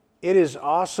It is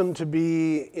awesome to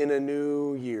be in a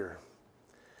new year.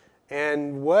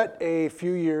 And what a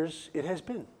few years it has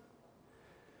been.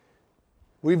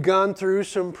 We've gone through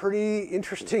some pretty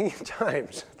interesting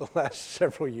times the last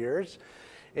several years.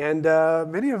 And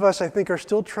many of us, I think, are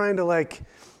still trying to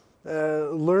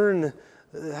learn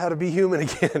how to be human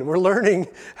again. We're learning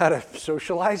how to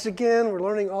socialize again. We're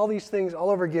learning all these things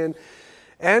all over again.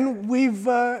 And we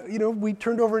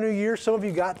turned over a new year. Some of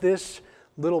you got this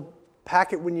little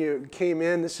packet when you came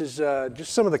in. This is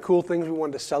just some of the cool things we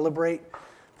wanted to celebrate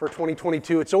for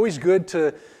 2022. It's always good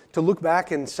to look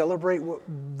back and celebrate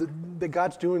that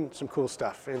God's doing some cool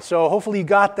stuff. And so hopefully you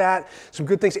got that, some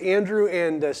good things. Andrew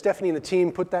and Stephanie and the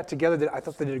team put that together. I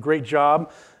thought they did a great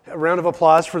job. A round of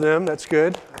applause for them. That's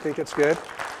good. I think that's good.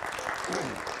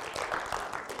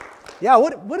 Yeah,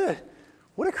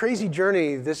 what a crazy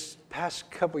journey this past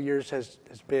couple years has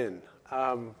been.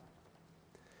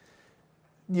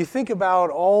 You think about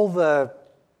all the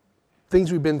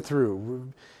things we've been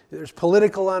through. There's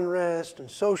political unrest and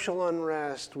social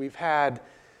unrest. We've had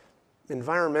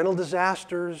environmental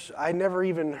disasters. I never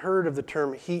even heard of the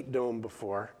term heat dome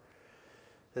before.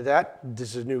 That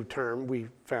is a new term we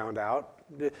found out.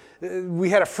 We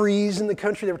had a freeze in the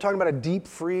country. They were talking about a deep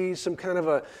freeze, some kind of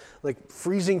a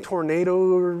freezing tornado,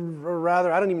 or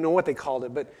rather, I don't even know what they called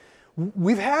it, but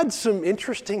we've had some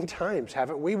interesting times,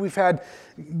 haven't we? We've had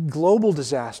global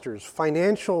disasters,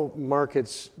 financial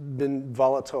markets been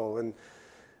volatile, and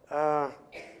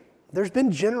there's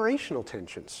been generational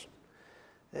tensions.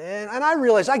 And I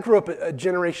realize I grew up at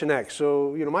Generation X,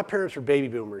 so my parents were baby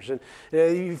boomers, and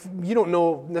you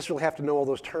don't necessarily have to know all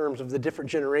those terms of the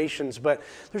different generations, but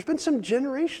there's been some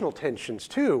generational tensions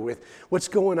too with what's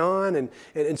going on,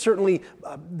 and certainly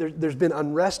there's been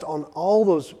unrest on all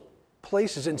those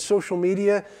places, and social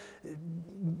media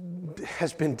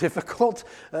has been difficult.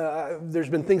 There's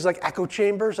been things like echo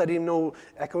chambers. I didn't even know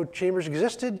echo chambers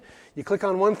existed. You click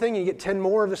on one thing, and you get 10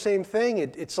 more of the same thing.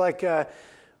 It's like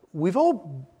we've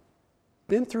all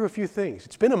been through a few things.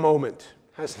 It's been a moment,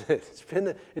 hasn't it?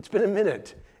 It's been a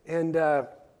minute. And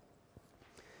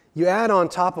you add on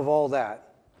top of all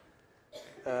that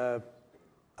a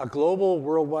global,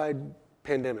 worldwide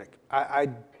pandemic. I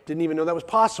didn't even know that was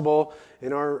possible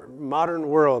in our modern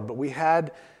world, but we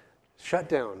had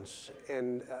shutdowns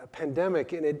and a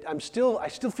pandemic, and I still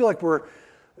feel like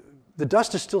the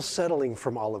dust is still settling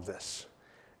from all of this,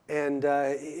 and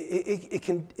it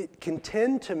can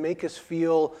tend to make us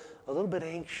feel a little bit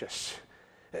anxious.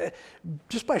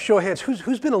 Just by show of hands,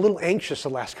 who's been a little anxious the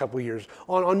last couple of years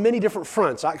on many different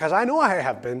fronts? Because I know I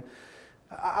have been.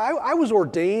 I was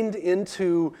ordained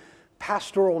into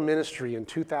pastoral ministry in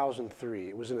 2003.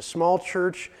 It was in a small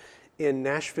church in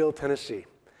Nashville, Tennessee.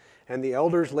 And the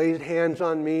elders laid hands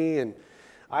on me, and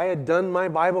I had done my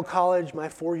Bible college, my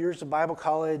 4 years of Bible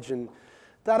college, and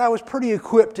thought I was pretty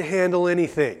equipped to handle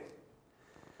anything.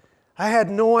 I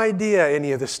had no idea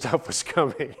any of this stuff was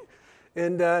coming.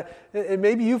 And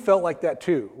maybe you felt like that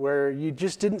too, where you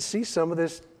just didn't see some of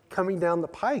this coming down the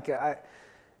pike.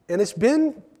 And it's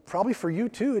been, probably for you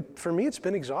too, for me it's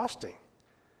been exhausting.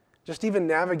 Just even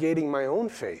navigating my own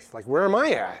faith. Like, where am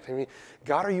I at? I mean,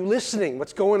 God, are you listening?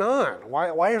 What's going on?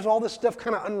 Why is all this stuff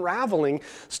kind of unraveling?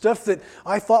 Stuff that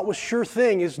I thought was sure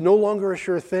thing is no longer a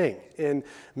sure thing. And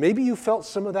maybe you felt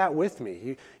some of that with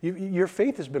me. Your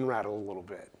faith has been rattled a little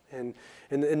bit. And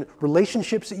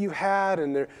relationships that you had,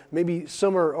 and maybe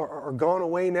some are gone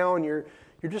away now, and you're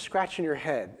just scratching your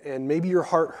head, and maybe your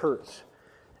heart hurts.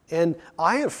 And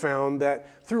I have found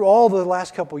that through all the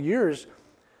last couple years,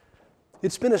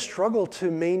 it's been a struggle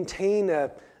to maintain a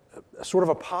sort of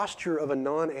a posture of a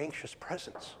non-anxious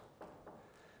presence.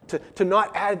 To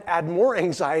not add more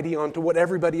anxiety onto what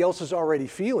everybody else is already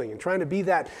feeling, and trying to be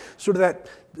that sort of that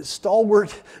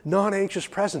stalwart, non-anxious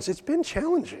presence. It's been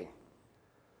challenging.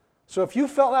 So if you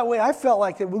felt that way, I felt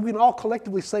like that. We can all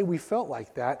collectively say we felt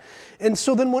like that. And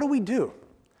so then what do?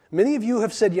 Many of you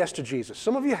have said yes to Jesus.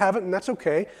 Some of you haven't, and that's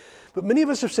okay. But many of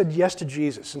us have said yes to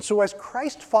Jesus. And so as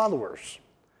Christ followers,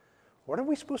 what are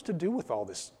we supposed to do with all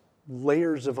this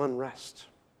layers of unrest?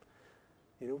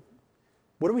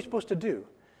 What are we supposed to do?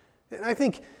 And I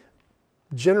think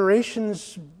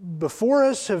generations before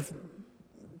us have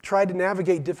tried to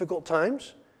navigate difficult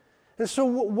times. And so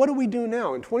what do we do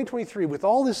now in 2023 with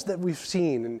all this that we've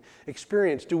seen and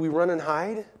experienced? Do we run and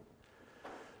hide?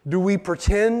 Do we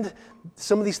pretend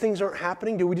some of these things aren't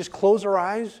happening? Do we just close our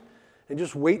eyes and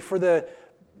just wait for the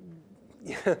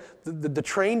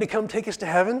train to come take us to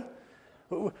heaven?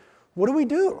 What do we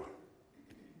do?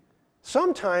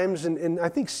 Sometimes, and I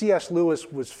think C.S. Lewis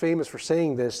was famous for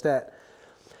saying this, that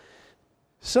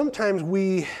sometimes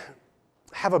we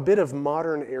have a bit of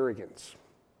modern arrogance.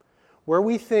 where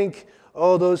we think,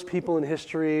 oh, those people in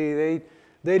history,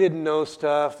 they didn't know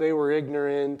stuff, they were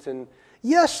ignorant, and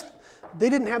yes, they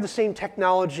didn't have the same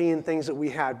technology and things that we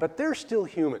had, but they're still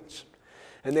humans.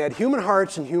 And they had human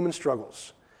hearts and human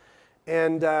struggles.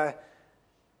 And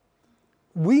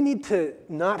we need to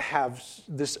not have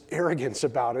this arrogance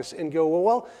about us and go,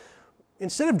 well,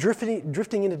 instead of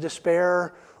drifting into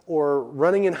despair or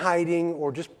running and hiding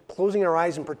or just closing our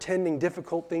eyes and pretending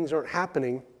difficult things aren't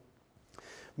happening,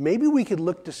 maybe we could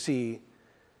look to see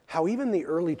how even the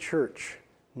early church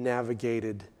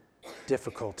navigated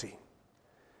difficulty,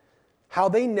 how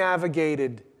they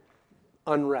navigated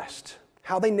unrest,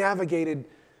 how they navigated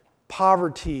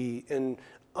poverty and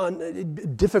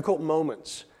difficult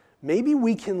moments. Maybe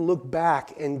we can look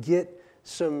back and get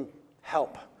some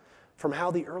help from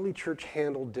how the early church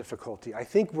handled difficulty. I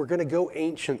think we're going to go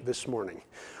ancient this morning.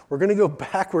 We're going to go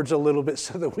backwards a little bit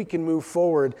so that we can move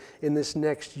forward in this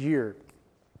next year.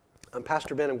 I'm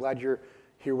Pastor Ben. I'm glad you're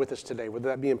here with us today. Whether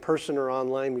that be in person or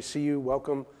online, we see you.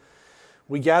 Welcome.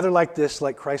 We gather like this,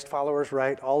 like Christ followers,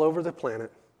 right, all over the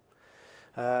planet.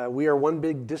 We are one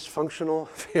big dysfunctional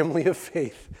family of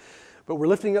faith. But we're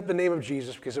lifting up the name of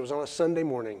Jesus because it was on a Sunday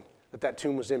morning that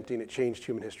tomb was empty and it changed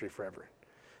human history forever.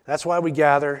 That's why we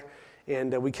gather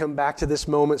and we come back to this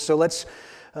moment. So let's,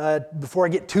 before I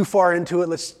get too far into it,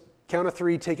 let's count of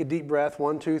 3, take a deep breath.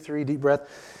 1, 2, 3, deep breath.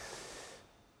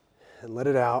 And let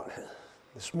it out.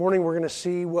 This morning we're going to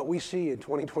see what we see in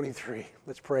 2023.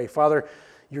 Let's pray. Father,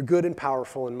 you're good and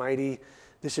powerful and mighty.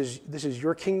 This is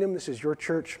your kingdom. This is your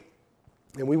church.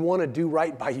 And we want to do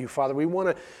right by you, Father. We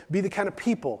want to be the kind of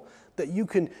people that you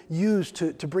can use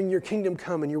to bring your kingdom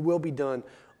come and your will be done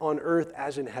on earth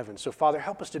as in heaven. So, Father,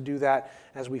 help us to do that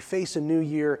as we face a new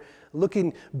year,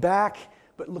 looking back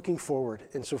but looking forward.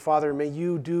 And so, Father, may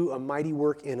you do a mighty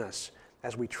work in us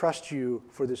as we trust you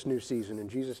for this new season. In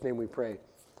Jesus' name we pray.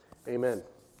 Amen.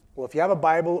 Well, if you have a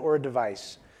Bible or a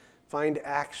device, find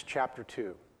Acts chapter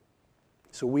 2.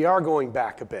 So we are going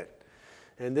back a bit.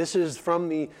 And this is from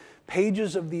the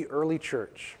pages of the early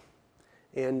church.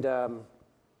 And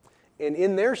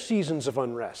in their seasons of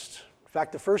unrest, in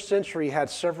fact, the first century had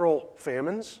several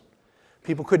famines.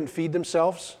 People couldn't feed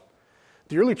themselves.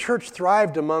 The early church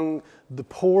thrived among the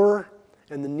poor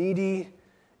and the needy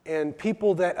and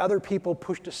people that other people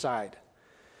pushed aside.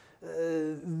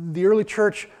 The early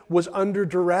church was under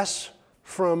duress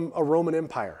from a Roman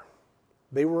Empire.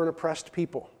 They were an oppressed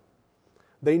people.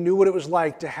 They knew what it was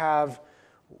like to have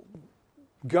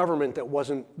government that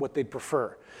wasn't what they'd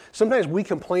prefer. Sometimes we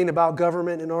complain about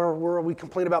government in our world, we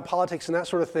complain about politics and that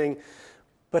sort of thing,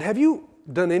 but have you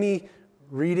done any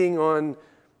reading on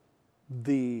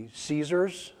the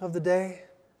Caesars of the day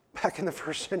back in the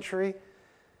first century?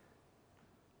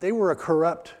 They were a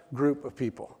corrupt group of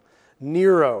people.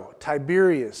 Nero,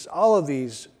 Tiberius, all of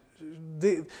these,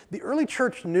 the early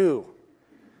church knew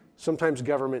sometimes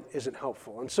government isn't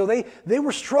helpful. And so they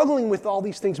were struggling with all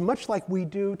these things, much like we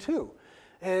do too.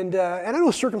 And I know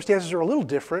circumstances are a little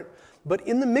different, but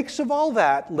in the mix of all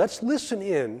that, let's listen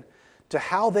in to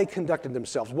how they conducted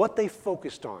themselves, what they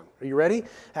focused on. Are you ready?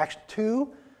 Acts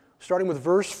 2, starting with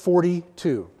verse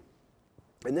 42.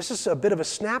 And this is a bit of a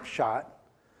snapshot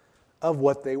of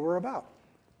what they were about.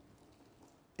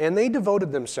 And they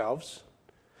devoted themselves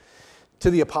to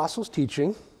the apostles'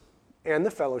 teaching and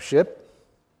the fellowship,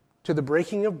 to the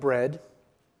breaking of bread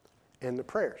and the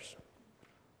prayers.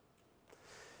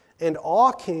 And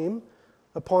awe came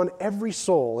upon every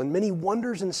soul, and many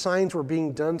wonders and signs were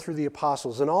being done through the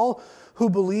apostles. And all who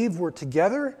believed were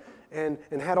together and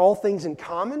had all things in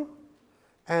common,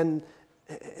 and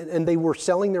they were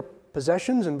selling their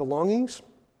possessions and belongings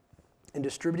and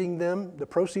distributing them, the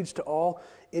proceeds to all,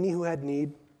 any who had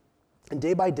need. And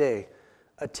day by day,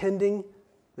 attending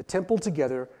the temple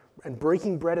together and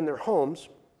breaking bread in their homes,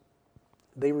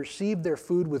 they received their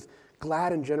food with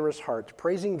glad and generous hearts,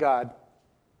 praising God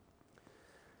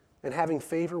and having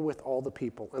favor with all the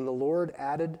people. And the Lord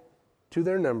added to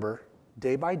their number,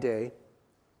 day by day,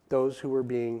 those who were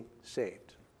being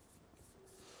saved.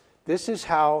 This is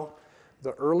how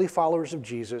the early followers of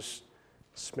Jesus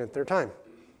spent their time.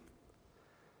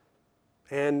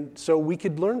 And so we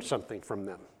could learn something from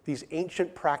them, these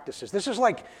ancient practices. This is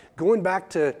like going back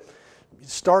to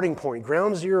starting point,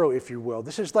 ground zero, if you will.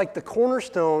 This is like the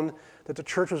cornerstone that the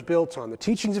church was built on, the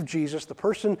teachings of Jesus, the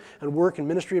person and work and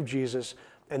ministry of Jesus,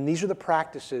 and these are the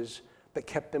practices that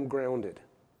kept them grounded.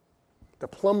 The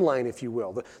plumb line, if you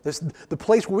will, the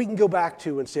place where we can go back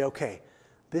to and say, okay,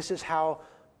 this is how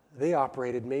they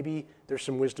operated. Maybe there's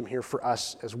some wisdom here for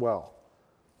us as well.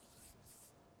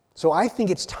 So I think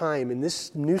it's time in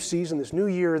this new season, this new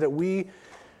year, that we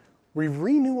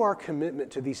renew our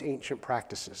commitment to these ancient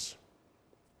practices.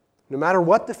 no matter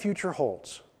what the future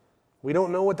holds. We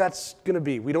don't know what that's going to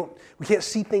be. We can't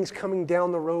see things coming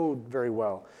down the road very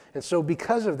well. And so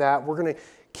because of that, we're going to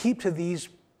keep to these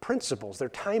principles. They're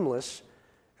timeless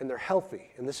and they're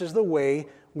healthy. And this is the way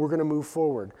we're going to move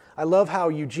forward. I love how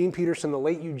Eugene Peterson, the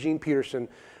late Eugene Peterson,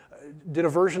 did a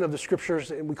version of the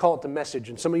scriptures, and we call it the Message.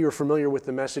 And some of you are familiar with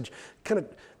the Message, kind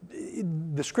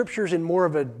of the scriptures in more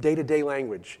of a day-to-day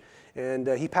language. And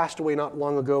he passed away not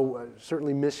long ago,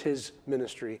 certainly miss his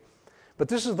ministry. But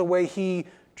this is the way he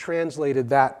translated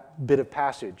that bit of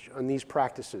passage on these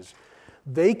practices.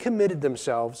 They committed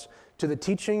themselves to the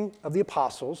teaching of the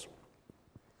apostles,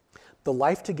 the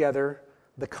life together,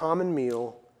 the common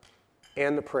meal,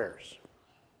 and the prayers.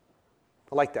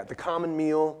 I like that. The common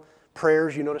meal,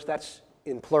 prayers, you notice that's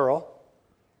in plural.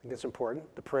 I think that's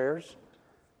important. The prayers.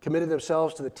 Committed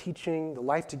themselves to the teaching, the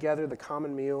life together, the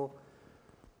common meal.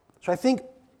 So I think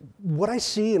what I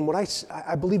see and what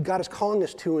I believe God is calling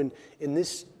us to in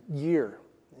this year,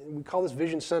 we call this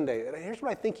Vision Sunday. And here's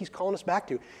what I think he's calling us back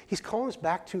to. He's calling us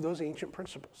back to those ancient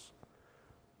principles.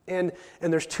 And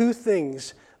there's two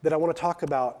things that I want to talk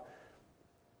about,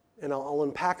 and I'll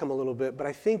unpack them a little bit. But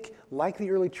I think, like the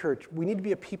early church, we need to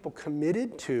be a people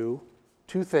committed to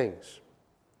two things: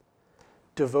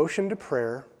 devotion to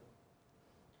prayer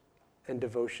and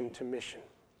devotion to mission.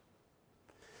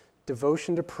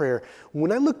 Devotion to prayer.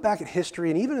 When I look back at history,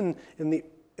 and even in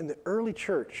the early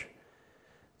church,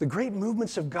 the great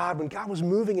movements of God, when God was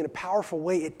moving in a powerful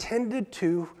way, it tended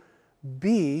to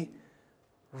be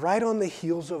right on the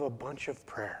heels of a bunch of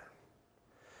prayer.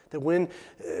 That when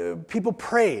people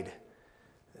prayed,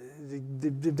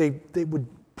 they would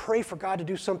pray for God to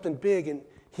do something big, and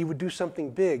he would do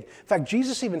something big. In fact,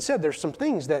 Jesus even said there's some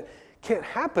things that can't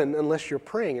happen unless you're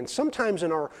praying. And sometimes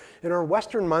in our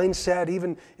Western mindset,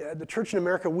 even the church in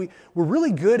America, we're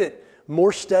really good at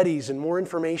more studies and more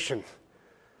information.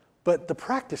 But the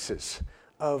practices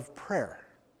of prayer,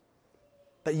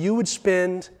 that you would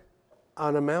spend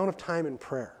an amount of time in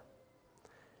prayer,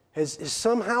 has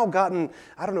somehow gotten,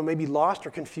 I don't know, maybe lost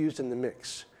or confused in the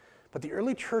mix. But the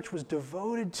early church was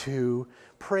devoted to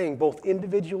praying both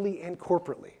individually and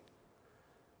corporately.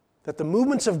 That the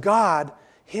movements of God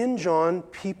hinge on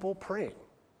people praying.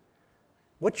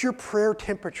 What's your prayer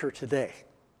temperature today?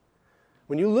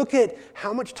 When you look at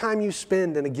how much time you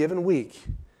spend in a given week,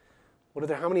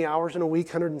 how many hours in a week?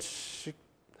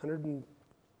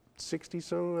 160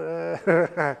 some?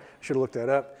 Should have looked that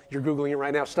up. You're Googling it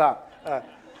right now. Stop.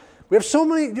 We have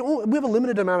a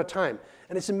limited amount of time.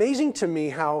 And it's amazing to me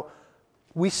how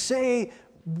we say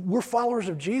we're followers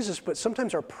of Jesus, but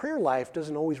sometimes our prayer life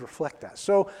doesn't always reflect that.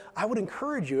 So I would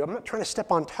encourage you, I'm not trying to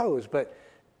step on toes, but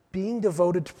being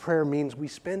devoted to prayer means we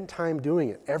spend time doing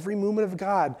it. Every movement of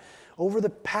God over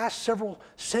the past several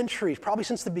centuries, probably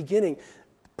since the beginning,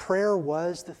 prayer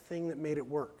was the thing that made it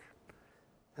work.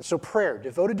 And so prayer,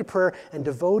 devoted to prayer, and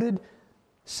devoted,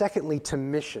 secondly, to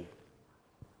mission.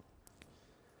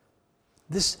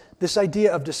 This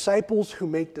idea of disciples who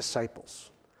make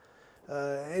disciples.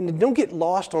 And don't get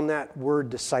lost on that word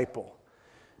disciple.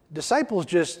 Disciples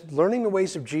just learning the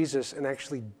ways of Jesus and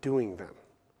actually doing them.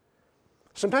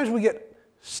 Sometimes we get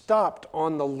stopped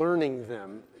on the learning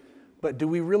them, but do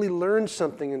we really learn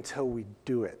something until we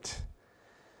do it?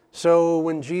 So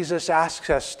when Jesus asks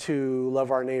us to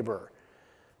love our neighbor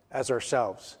as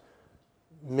ourselves,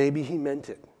 maybe he meant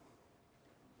it.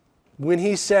 When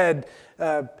he said,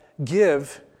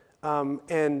 give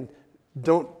and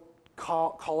don't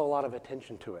call a lot of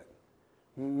attention to it,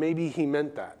 maybe he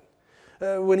meant that.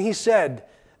 When he said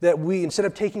that we, instead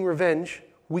of taking revenge,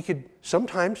 we could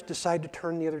sometimes decide to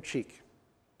turn the other cheek,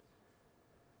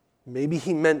 maybe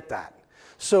he meant that.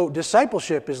 So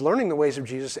discipleship is learning the ways of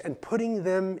Jesus and putting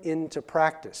them into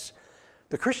practice.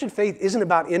 The Christian faith isn't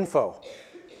about info.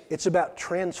 It's about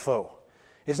transfo.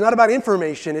 It's not about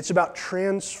information. It's about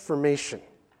transformation.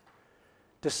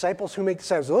 Disciples who make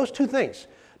disciples. Those two things.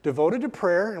 Devoted to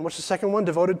prayer. And what's the second one?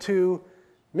 Devoted to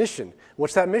mission.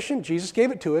 What's that mission? Jesus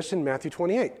gave it to us in Matthew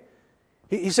 28.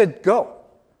 He said, go.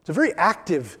 It's a very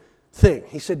active thing.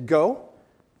 He said, go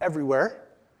everywhere.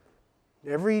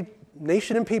 Every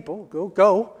nation and people,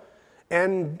 go.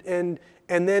 And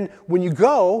then when you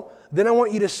go, then I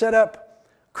want you to set up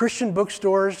Christian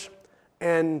bookstores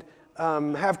and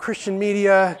have Christian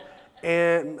media.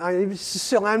 And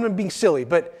I'm being silly,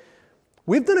 but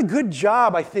we've done a good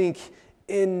job, I think,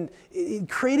 in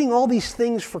creating all these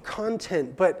things for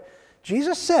content. But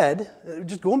Jesus said,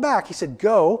 just going back, he said,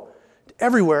 go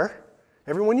everywhere,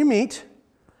 everyone you meet,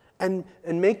 and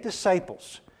make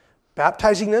disciples.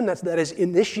 Baptizing them, that is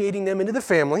initiating them into the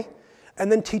family, and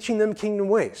then teaching them kingdom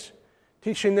ways.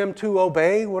 teaching them to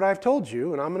obey what I've told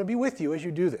you, and I'm going to be with you as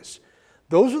you do this.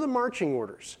 Those are the marching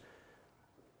orders.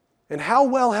 And how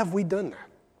well have we done that?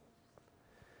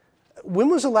 When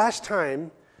was the last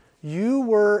time you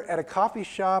were at a coffee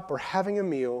shop or having a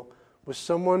meal with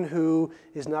someone who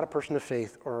is not a person of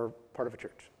faith or part of a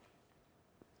church?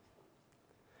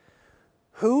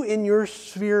 Who in your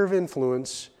sphere of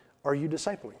influence are you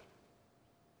discipling?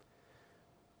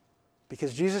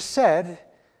 Because Jesus said,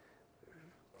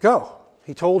 go.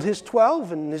 He told his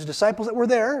 12 and his disciples that were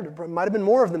there, there might have been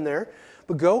more of them there,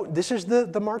 but go, this is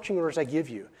the marching orders I give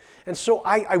you. And so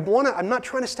I'm not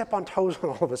trying to step on toes on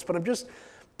all of us, but this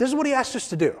is what he asked us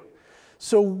to do.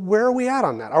 So where are we at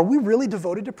on that? Are we really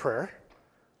devoted to prayer?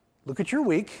 Look at your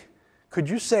week. Could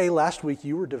you say last week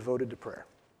you were devoted to prayer?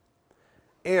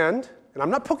 And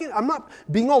I'm not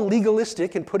being all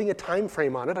legalistic and putting a time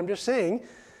frame on it. I'm just saying,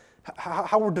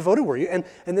 how devoted were you? And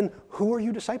then who are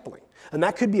you discipling? And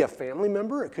that could be a family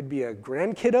member. It could be a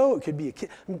grandkiddo. It could be a kid.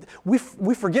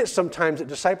 We forget sometimes that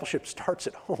discipleship starts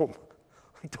at home.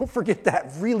 Don't forget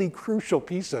that really crucial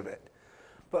piece of it.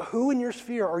 But who in your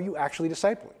sphere are you actually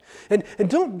discipling? And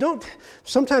don't.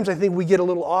 Sometimes I think we get a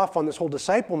little off on this whole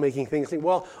disciple-making thing. Think,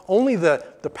 well, only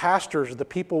the pastors, the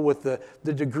people with the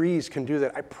degrees can do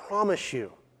that. I promise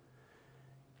you,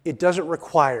 it doesn't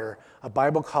require a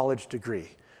Bible college degree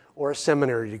or a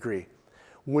seminary degree.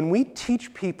 When we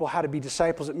teach people how to be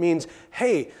disciples, it means,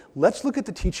 hey, let's look at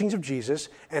the teachings of Jesus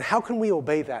and how can we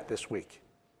obey that this week?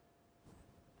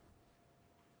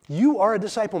 You are a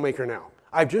disciple maker now.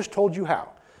 I've just told you how.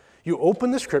 You open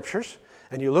the scriptures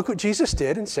and you look what Jesus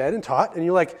did and said and taught, and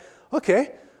you're like,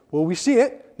 okay, well, we see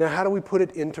it. Now, how do we put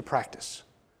it into practice?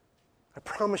 I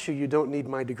promise you, you don't need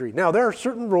my degree. Now, there are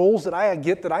certain roles that I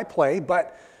get that I play,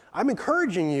 but I'm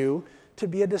encouraging you to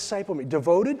be a disciple,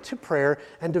 devoted to prayer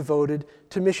and devoted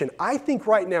to mission. I think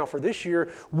right now for this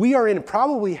year, we are in,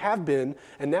 probably have been,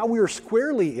 and now we are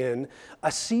squarely in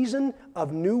a season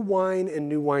of new wine and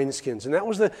new wineskins. And that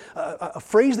was a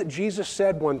phrase that Jesus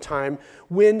said one time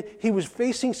when he was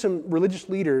facing some religious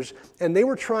leaders and they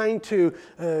were trying to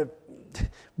kind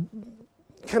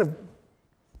of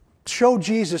show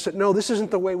Jesus that, no, this isn't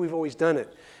the way we've always done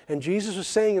it. And Jesus was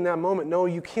saying in that moment, no,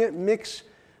 you can't mix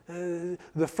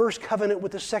the first covenant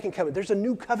with the second covenant. There's a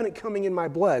new covenant coming in my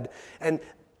blood, and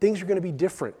things are going to be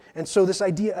different. And so this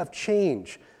idea of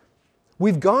change.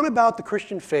 We've gone about the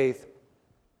Christian faith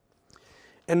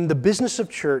and the business of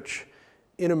church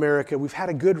in America. We've had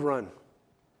a good run.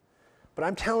 But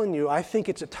I'm telling you, I think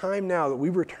it's a time now that we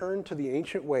return to the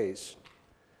ancient ways.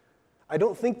 I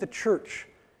don't think the church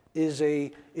is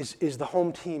the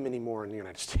home team anymore in the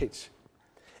United States.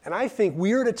 And I think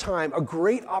we are at a time, a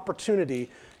great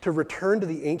opportunity to return to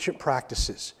the ancient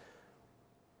practices,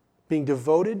 being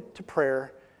devoted to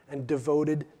prayer and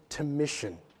devoted to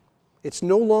mission. It's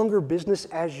no longer business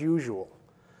as usual.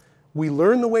 We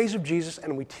learn the ways of Jesus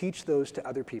and we teach those to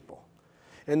other people.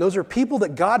 And those are people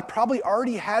that God probably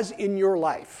already has in your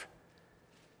life.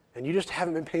 And you just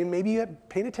haven't been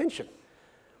paying attention.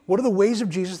 What are the ways of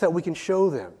Jesus that we can show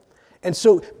them? And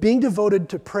so being devoted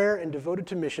to prayer and devoted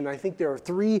to mission, I think there are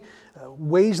three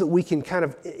ways that we can kind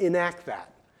of enact that.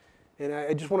 And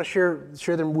I just want to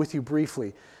share them with you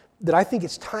briefly. That I think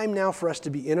it's time now for us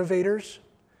to be innovators.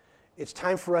 It's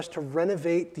time for us to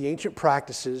renovate the ancient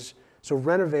practices, so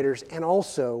renovators and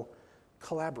also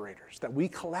collaborators. That we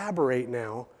collaborate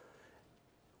now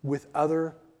with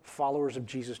other followers of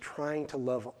Jesus trying to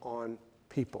love on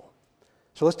people.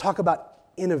 So let's talk about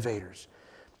innovators.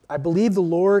 I believe the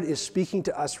Lord is speaking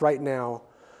to us right now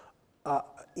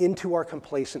into our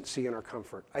complacency and our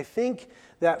comfort. I think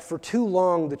that for too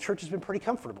long, the church has been pretty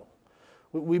comfortable.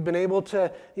 We've been able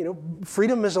to,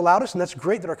 freedom has allowed us, and that's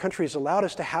great that our country has allowed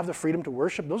us to have the freedom to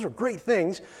worship. Those are great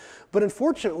things. But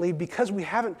unfortunately, because we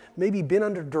haven't maybe been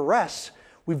under duress,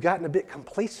 we've gotten a bit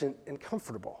complacent and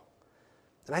comfortable.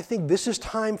 And I think this is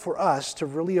time for us to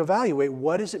really evaluate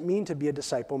what does it mean to be a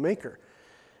disciple maker.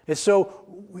 And so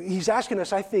he's asking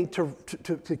us, I think,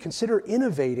 to consider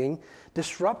innovating,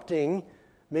 disrupting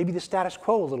maybe the status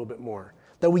quo a little bit more,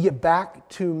 that we get back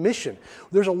to mission.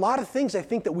 There's a lot of things I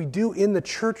think that we do in the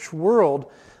church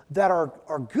world that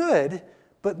are good,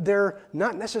 but they're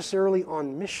not necessarily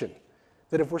on mission.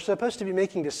 That if we're supposed to be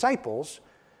making disciples,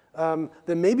 then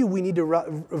maybe we need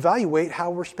to evaluate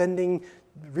how we're spending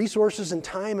resources and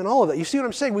time and all of that. You see what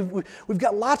I'm saying? We've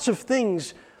got lots of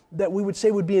things that we would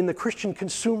say would be in the Christian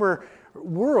consumer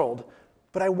world,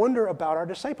 but I wonder about our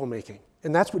disciple making.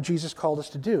 And that's what Jesus called us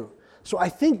to do. So I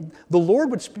think the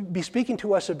Lord would be speaking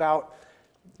to us about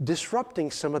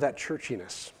disrupting some of that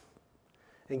churchiness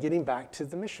and getting back to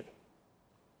the mission.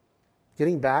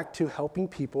 getting back to helping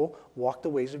people walk the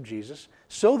ways of Jesus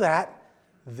so that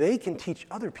they can teach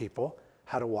other people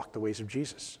how to walk the ways of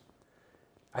Jesus.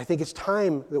 I think it's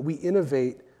time that we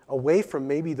innovate away from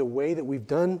maybe the way that we've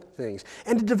done things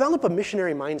and to develop a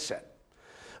missionary mindset.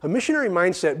 A missionary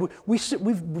mindset,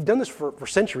 we've done this for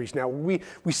centuries now. We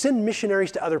send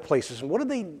missionaries to other places. And what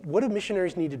do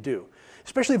missionaries need to do?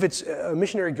 Especially if it's a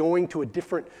missionary going to a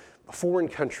different foreign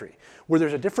country where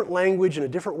there's a different language and a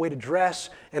different way to dress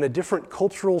and a different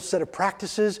cultural set of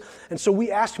practices. And so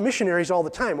we ask missionaries all the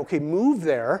time, okay, move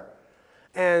there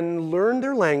and learn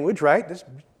their language, right?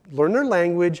 Learn their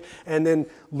language and then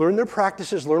learn their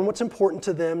practices, learn what's important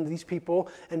to them, these people,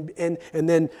 and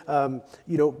then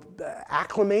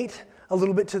acclimate a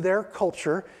little bit to their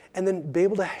culture and then be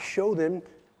able to show them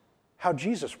how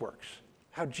Jesus works,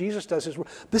 how Jesus does his work.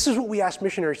 This is what we ask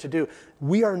missionaries to do.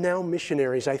 We are now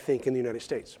missionaries, I think, in the United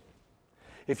States.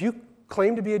 If you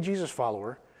claim to be a Jesus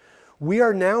follower, we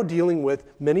are now dealing with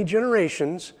many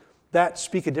generations that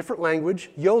speak a different language,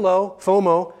 YOLO,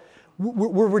 FOMO.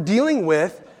 We're dealing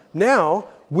with now,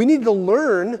 we need to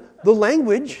learn the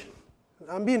language.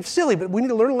 I'm being silly, but we need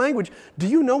to learn a language. Do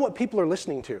you know what people are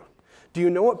listening to? Do you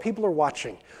know what people are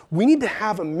watching? We need to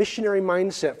have a missionary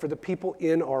mindset for the people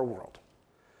in our world.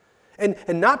 And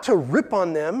not to rip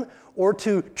on them or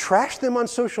to trash them on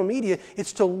social media.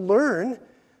 It's to learn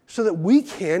so that we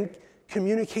can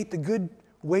communicate the good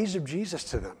ways of Jesus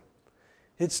to them.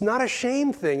 It's not a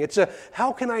shame thing. It's a,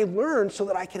 how can I learn so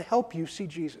that I can help you see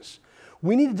Jesus?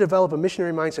 We need to develop a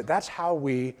missionary mindset. That's how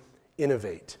we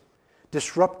innovate,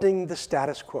 disrupting the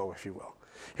status quo, if you will.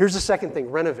 Here's the second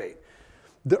thing, renovate.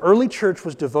 The early church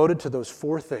was devoted to those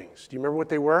four things. Do you remember what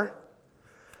they were?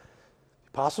 The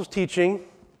apostles' teaching,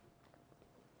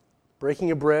 breaking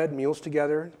of bread, meals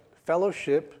together,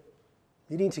 fellowship,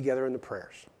 meeting together in the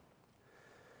prayers.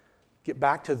 Get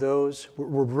back to those.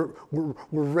 We're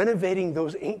renovating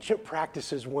those ancient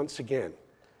practices once again.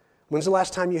 When's the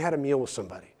last time you had a meal with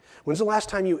somebody? When's the last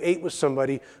time you ate with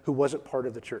somebody who wasn't part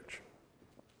of the church?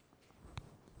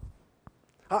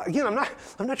 Again, I'm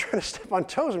not trying to step on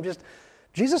toes.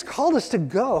 Jesus called us to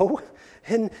go,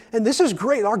 and this is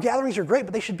great. Our gatherings are great,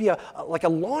 but they should be like a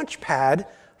launch pad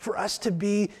for us to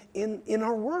be in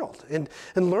our world and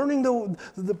learning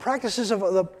the practices of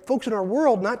the folks in our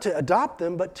world, not to adopt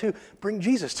them, but to bring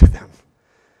Jesus to them.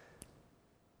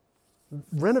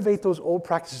 Renovate those old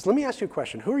practices. Let me ask you a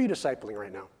question. Who are you discipling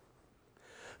right now?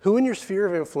 Who in your sphere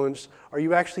of influence are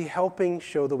you actually helping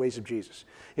show the ways of Jesus?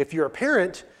 If you're a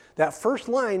parent, that first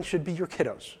line should be your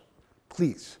kiddos.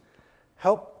 Please,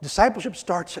 help. Discipleship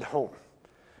starts at home.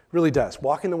 Really does.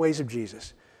 Walk in the ways of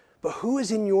Jesus. But who is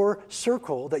in your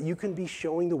circle that you can be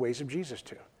showing the ways of Jesus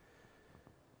to?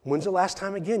 When's the last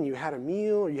time, again, you had a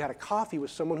meal or you had a coffee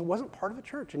with someone who wasn't part of the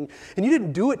church? And you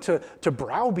didn't do it to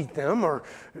browbeat them or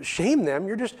shame them.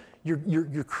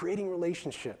 You're creating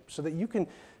relationship so that you can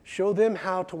show them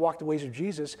how to walk the ways of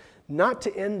Jesus, not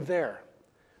to end there,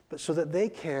 but so that they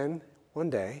can, one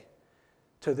day,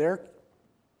 to their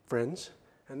friends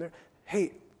and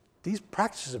hey, these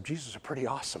practices of Jesus are pretty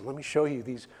awesome. Let me show you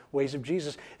these ways of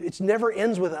Jesus. It never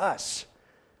ends with us.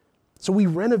 So we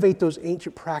renovate those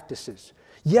ancient practices.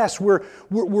 Yes, we're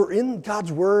in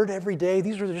God's Word every day.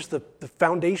 These are just the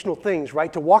foundational things,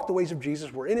 right? To walk the ways of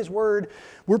Jesus. We're in His Word.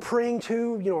 We're praying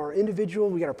too, our individual.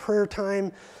 We got our prayer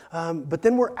time. But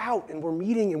then we're out and we're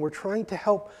meeting and we're trying to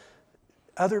help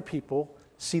other people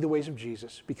see the ways of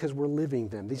Jesus because we're living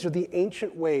them. These are the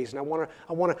ancient ways, and I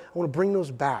want to bring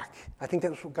those back. I think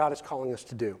that's what God is calling us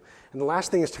to do. And the last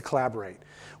thing is to collaborate,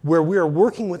 where we are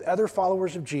working with other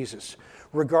followers of Jesus,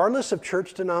 regardless of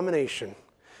church denomination.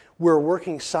 We're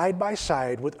working side by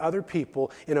side with other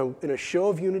people in a show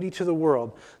of unity to the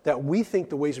world that we think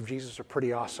the ways of Jesus are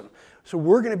pretty awesome. So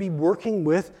we're going to be working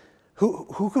with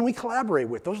who can we collaborate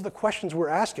with? Those are the questions we're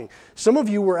asking. Some of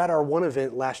you were at our one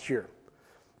event last year.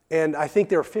 And I think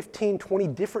there are 15, 20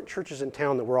 different churches in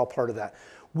town that were all part of that.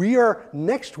 We are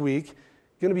next week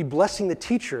going to be blessing the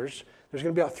teachers. There's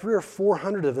going to be about 300 or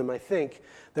 400 of them, I think,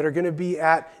 that are going to be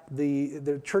at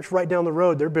the church right down the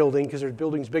road, their building, because their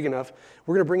building's big enough.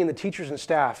 We're going to bring in the teachers and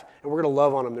staff, and we're going to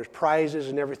love on them. There's prizes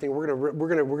and everything. We're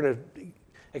going to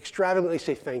extravagantly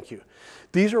say thank you.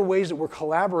 These are ways that we're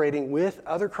collaborating with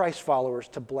other Christ followers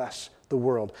to bless the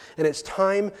world. And it's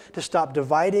time to stop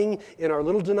dividing in our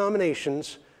little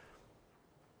denominations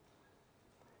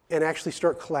and actually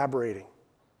start collaborating.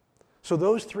 So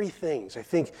those three things, I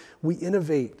think we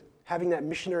innovate, having that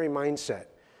missionary mindset.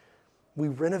 We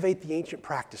renovate the ancient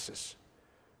practices,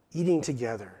 eating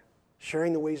together,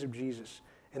 sharing the ways of Jesus,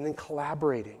 and then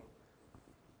collaborating.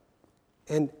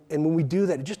 And when we do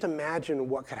that, just imagine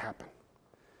what could happen.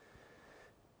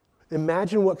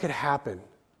 Imagine what could happen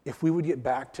if we would get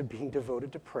back to being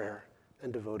devoted to prayer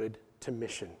and devoted to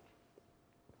mission.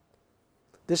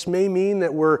 This may mean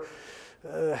that we're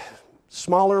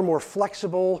smaller, more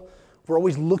flexible. We're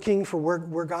always looking for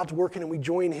where God's working and we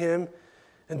join Him.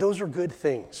 And those are good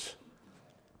things.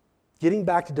 Getting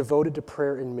back to devoted to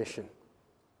prayer and mission.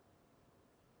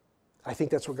 I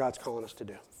think that's what God's calling us to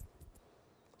do.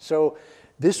 So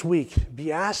this week,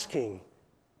 be asking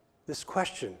this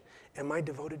question: am I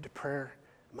devoted to prayer?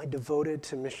 Am I devoted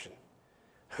to mission?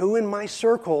 Who in my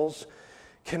circles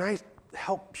can I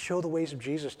help show the ways of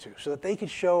Jesus to so that they could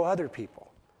show other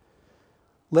people?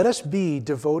 Let us be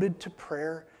devoted to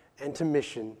prayer and to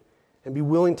mission and be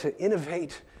willing to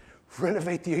innovate,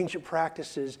 renovate the ancient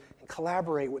practices, and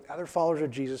collaborate with other followers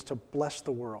of Jesus to bless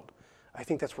the world. I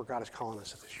think that's where God is calling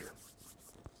us this year.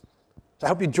 So I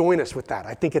hope you join us with that.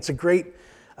 I think it's a great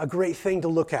thing to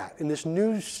look at. In this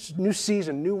new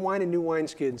season, new wine and new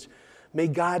wineskins, may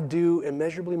God do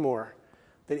immeasurably more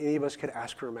than any of us could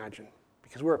ask or imagine,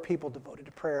 because we're a people devoted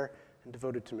to prayer and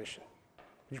devoted to mission.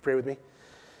 Would you pray with me?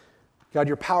 God,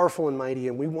 you're powerful and mighty,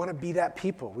 and we want to be that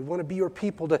people. We want to be your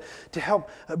people to help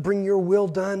bring your will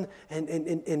done and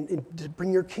to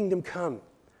bring your kingdom come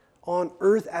on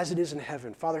earth as it is in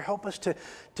heaven. Father, help us to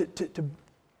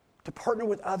partner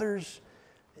with others,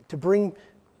 to bring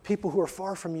people who are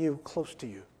far from you close to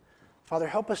you. Father,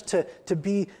 help us to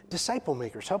be disciple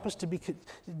makers. Help us to be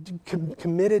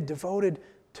committed, devoted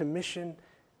to mission.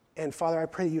 And Father, I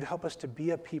pray that you'd help us to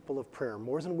be a people of prayer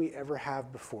more than we ever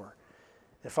have before.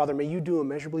 And Father, may you do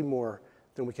immeasurably more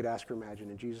than we could ask or imagine.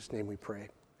 In Jesus' name we pray.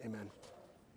 Amen.